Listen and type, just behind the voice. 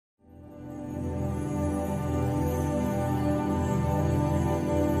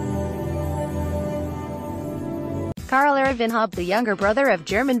Karl-Erivan Haub, the younger brother of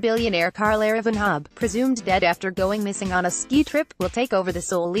German billionaire Karl-Erivan Haub, presumed dead after going missing on a ski trip, will take over the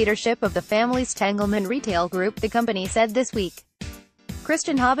sole leadership of the family's Tengelmann retail group, the company said this week.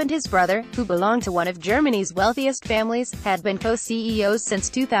 Christian Haub and his brother, who belonged to one of Germany's wealthiest families, had been co-CEOs since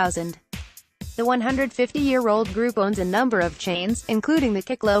 2000. The 150-year-old group owns a number of chains, including the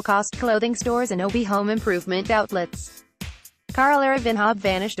Kick low-cost clothing stores and OB home improvement outlets. Karl-Erivan Haub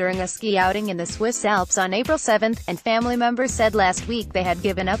vanished during a ski outing in the Swiss Alps on April 7, and family members said last week they had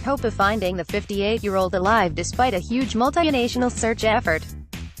given up hope of finding the 58-year-old alive despite a huge multinational search effort.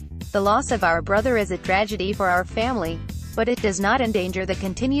 "The loss of our brother is a tragedy for our family, but it does not endanger the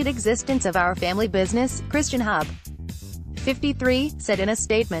continued existence of our family business," Christian Haub, 53, said in a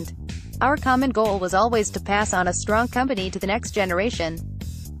statement. "Our common goal was always to pass on a strong company to the next generation.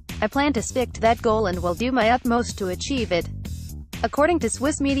 I plan to stick to that goal and will do my utmost to achieve it." According to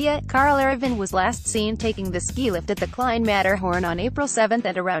Swiss media, Karl-Erivan was last seen taking the ski lift at the Klein Matterhorn on April 7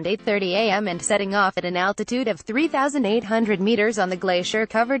 at around 8:30 a.m. and setting off at an altitude of 3,800 meters on the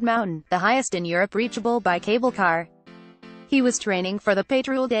glacier-covered mountain, the highest in Europe reachable by cable car. He was training for the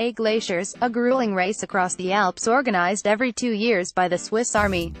Patrouille des Glaciers, a grueling race across the Alps organized every 2 years by the Swiss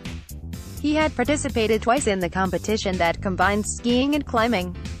Army. He had participated twice in the competition that combines skiing and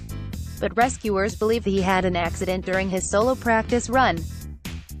climbing, but rescuers believe he had an accident during his solo practice run.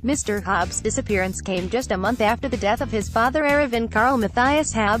 Mr. Haub's disappearance came just a month after the death of his father Erivan Karl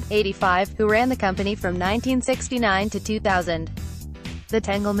Matthias Haub, 85, who ran the company from 1969 to 2000. The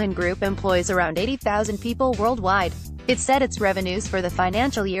Tengelmann Group employs around 80,000 people worldwide. It said its revenues for the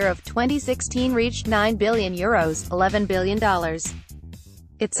financial year of 2016 reached €9 billion, $11 billion.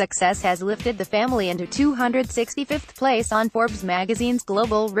 Its success has lifted the family into 265th place on Forbes magazine's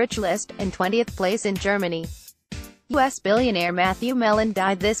Global Rich list, and 20th place in Germany. U.S. billionaire Matthew Mellon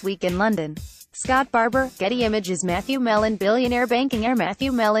died this week in London. Scott Barber, Getty Images. Matthew Mellon, billionaire banking heir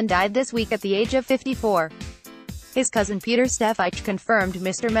Matthew Mellon died this week at the age of 54. His cousin Peter Stefeich confirmed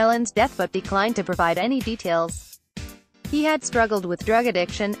Mr. Mellon's death but declined to provide any details. He had struggled with drug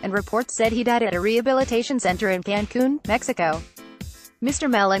addiction, and reports said he died at a rehabilitation center in Cancun, Mexico. Mr.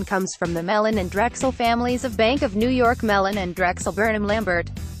 Mellon comes from the Mellon and Drexel families of Bank of New York. Mellon and Drexel Burnham Lambert.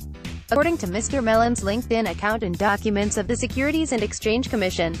 According to Mr. Mellon's LinkedIn account and documents of the Securities and Exchange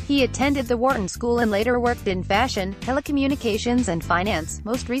Commission, he attended the Wharton School and later worked in fashion, telecommunications and finance,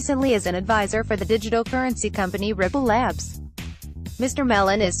 most recently as an advisor for the digital currency company Ripple Labs. Mr.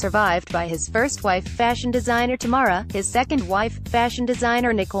 Mellon is survived by his first wife, fashion designer Tamara, his second wife, fashion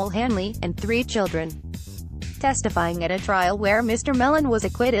designer Nicole Hanley, and 3 children. Testifying at a trial where Mr. Mellon was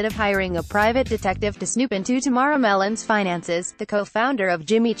acquitted of hiring a private detective to snoop into Tamara Mellon's finances, the co-founder of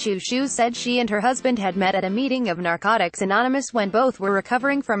Jimmy Choo Shoes said she and her husband had met at a meeting of Narcotics Anonymous when both were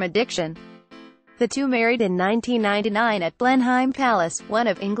recovering from addiction. The two married in 1999 at Blenheim Palace, one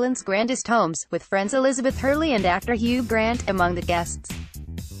of England's grandest homes, with friends Elizabeth Hurley and actor Hugh Grant among the guests.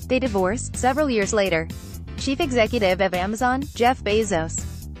 They divorced several years later. Chief executive of Amazon, Jeff Bezos.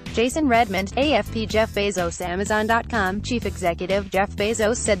 Jason Redmond, AFP. Jeff Bezos. Amazon.com chief executive Jeff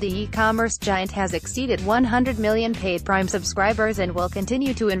Bezos said the e-commerce giant has exceeded 100 million paid Prime subscribers and will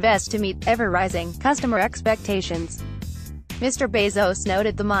continue to invest to meet ever-rising customer expectations. Mr. Bezos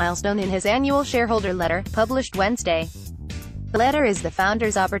noted the milestone in his annual shareholder letter, published Wednesday. The letter is the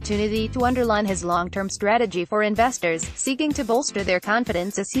founder's opportunity to underline his long-term strategy for investors, seeking to bolster their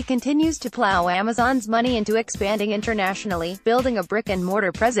confidence as he continues to plow Amazon's money into expanding internationally, building a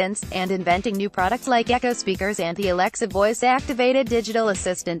brick-and-mortar presence, and inventing new products like Echo speakers and the Alexa voice-activated digital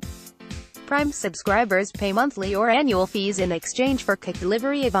assistant. Prime subscribers pay monthly or annual fees in exchange for quick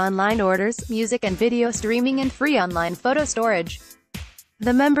delivery of online orders, music and video streaming, and free online photo storage.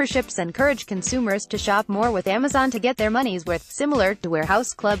 The memberships encourage consumers to shop more with Amazon to get their money's worth, similar to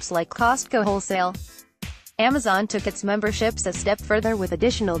warehouse clubs like Costco Wholesale. Amazon took its memberships a step further with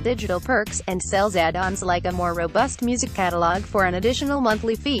additional digital perks, and sells add-ons like a more robust music catalog for an additional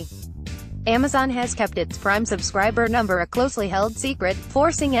monthly fee. Amazon has kept its Prime subscriber number a closely held secret,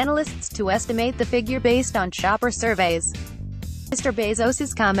 forcing analysts to estimate the figure based on shopper surveys. Mr.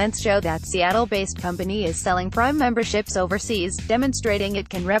 Bezos's comments show that Seattle-based company is selling Prime memberships overseas, demonstrating it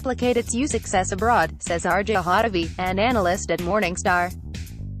can replicate its success abroad, says Arja Hadavi, an analyst at Morningstar.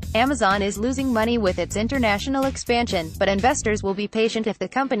 Amazon is losing money with its international expansion, but investors will be patient if the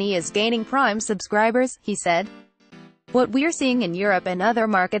company is gaining Prime subscribers, he said. What we're seeing in Europe and other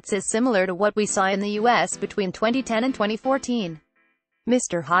markets is similar to what we saw in the US between 2010 and 2014.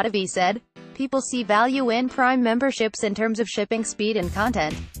 Mr. Hadavi said. People see value in Prime memberships in terms of shipping speed and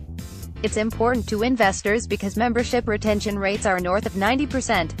content. It's important to investors because membership retention rates are north of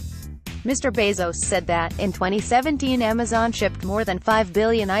 90%. Mr. Bezos said that, in 2017 Amazon shipped more than 5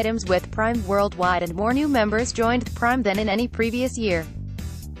 billion items with Prime worldwide and more new members joined Prime than in any previous year.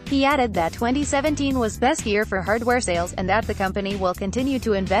 He added that 2017 was best year for hardware sales, and that the company will continue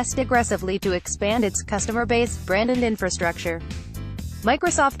to invest aggressively to expand its customer base, brand and infrastructure.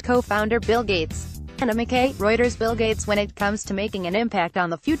 Microsoft co-founder Bill Gates. Anna McKay, Reuters. Bill Gates. When it comes to making an impact on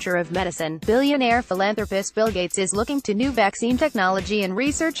the future of medicine, billionaire philanthropist Bill Gates is looking to new vaccine technology and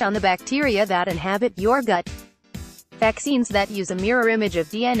research on the bacteria that inhabit your gut. Vaccines that use a mirror image of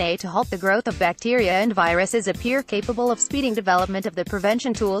DNA to halt the growth of bacteria and viruses appear capable of speeding development of the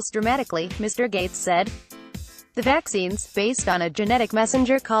prevention tools dramatically, Mr. Gates said. The vaccines, based on a genetic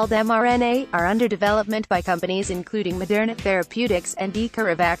messenger called mRNA, are under development by companies including Moderna Therapeutics and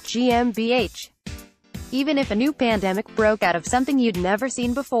CureVac GmbH. Even if a new pandemic broke out of something you'd never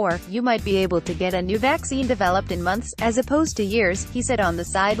seen before, you might be able to get a new vaccine developed in months, as opposed to years, he said on the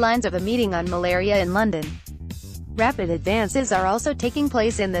sidelines of a meeting on malaria in London. Rapid advances are also taking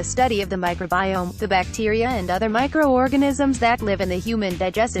place in the study of the microbiome, the bacteria and other microorganisms that live in the human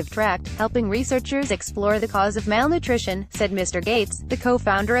digestive tract, helping researchers explore the cause of malnutrition, said Mr. Gates, the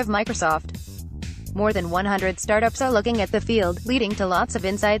co-founder of Microsoft. More than 100 startups are looking at the field, leading to lots of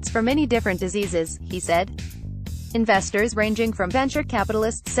insights for many different diseases, he said. Investors ranging from venture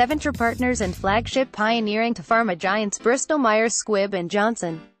capitalists, venture partners and flagship pioneering to pharma giants Bristol-Myers Squibb and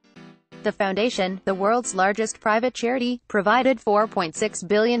Johnson. The foundation, the world's largest private charity, provided $4.6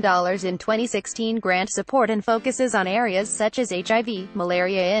 billion in 2016 grant support and focuses on areas such as HIV,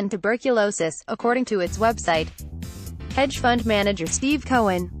 malaria and tuberculosis, according to its website. Hedge fund manager Steve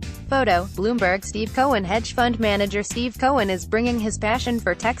Cohen. Photo, Bloomberg. Steve Cohen. Hedge fund manager Steve Cohen is bringing his passion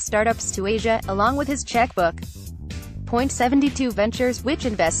for tech startups to Asia, along with his checkbook. Point72 Ventures, which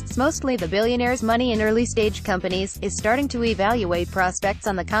invests mostly the billionaires' money in early-stage companies, is starting to evaluate prospects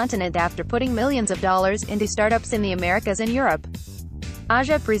on the continent after putting millions of dollars into startups in the Americas and Europe.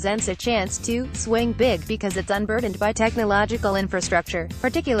 Asia presents a chance to swing big because it's unburdened by technological infrastructure,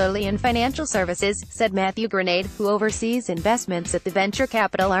 particularly in financial services, said Matthew Grenade, who oversees investments at the venture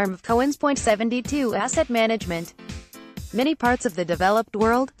capital arm of Cohen's Point72 Asset Management. Many parts of the developed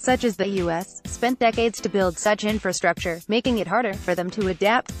world, such as the U.S., spent decades to build such infrastructure, making it harder for them to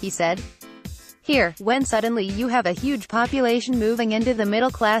adapt, he said. Here, when suddenly you have a huge population moving into the middle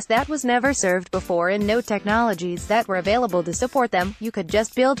class that was never served before and no technologies that were available to support them, you could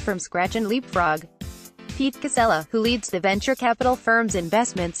just build from scratch and leapfrog. Pete Casella, who leads the venture capital firm's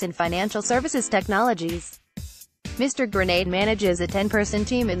investments in financial services technologies. Mr. Grenade manages a 10-person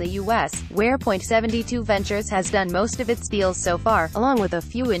team in the U.S., where Point72 Ventures has done most of its deals so far, along with a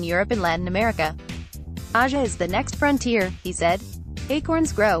few in Europe and Latin America. Asia is the next frontier, he said.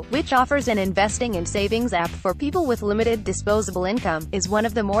 Acorns Grow, which offers an investing and savings app for people with limited disposable income, is one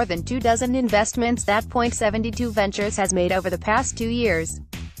of the more than 24 investments that Point72 Ventures has made over the past 2 years.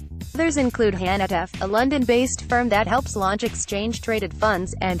 Others include Hanatef, a London-based firm that helps launch exchange-traded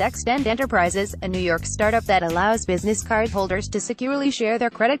funds, and Extend Enterprises, a New York startup that allows business card holders to securely share their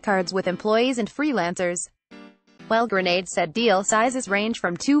credit cards with employees and freelancers. While Grenade said deal sizes range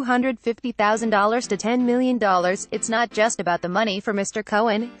from $250,000 to $10 million, it's not just about the money for Mr.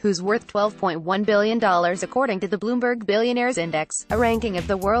 Cohen, who's worth $12.1 billion according to the Bloomberg Billionaires Index, a ranking of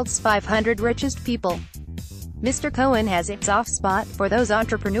the world's 500 richest people. Mr. Cohen has a soft spot for those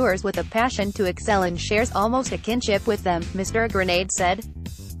entrepreneurs with a passion to excel and shares almost a kinship with them, Mr. Grenade said.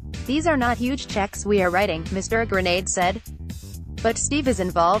 These are not huge checks we are writing, Mr. Grenade said. But Steve is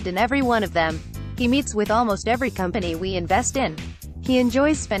involved in every one of them. He meets with almost every company we invest in. He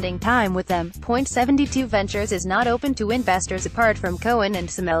enjoys spending time with them. Point72 Ventures is not open to investors apart from Cohen and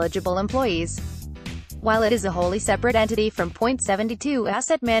some eligible employees. While it is a wholly separate entity from Point72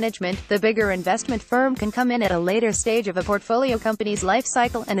 Asset Management, the bigger investment firm can come in at a later stage of a portfolio company's life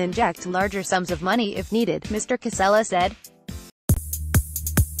cycle and inject larger sums of money if needed, Mr. Casella said.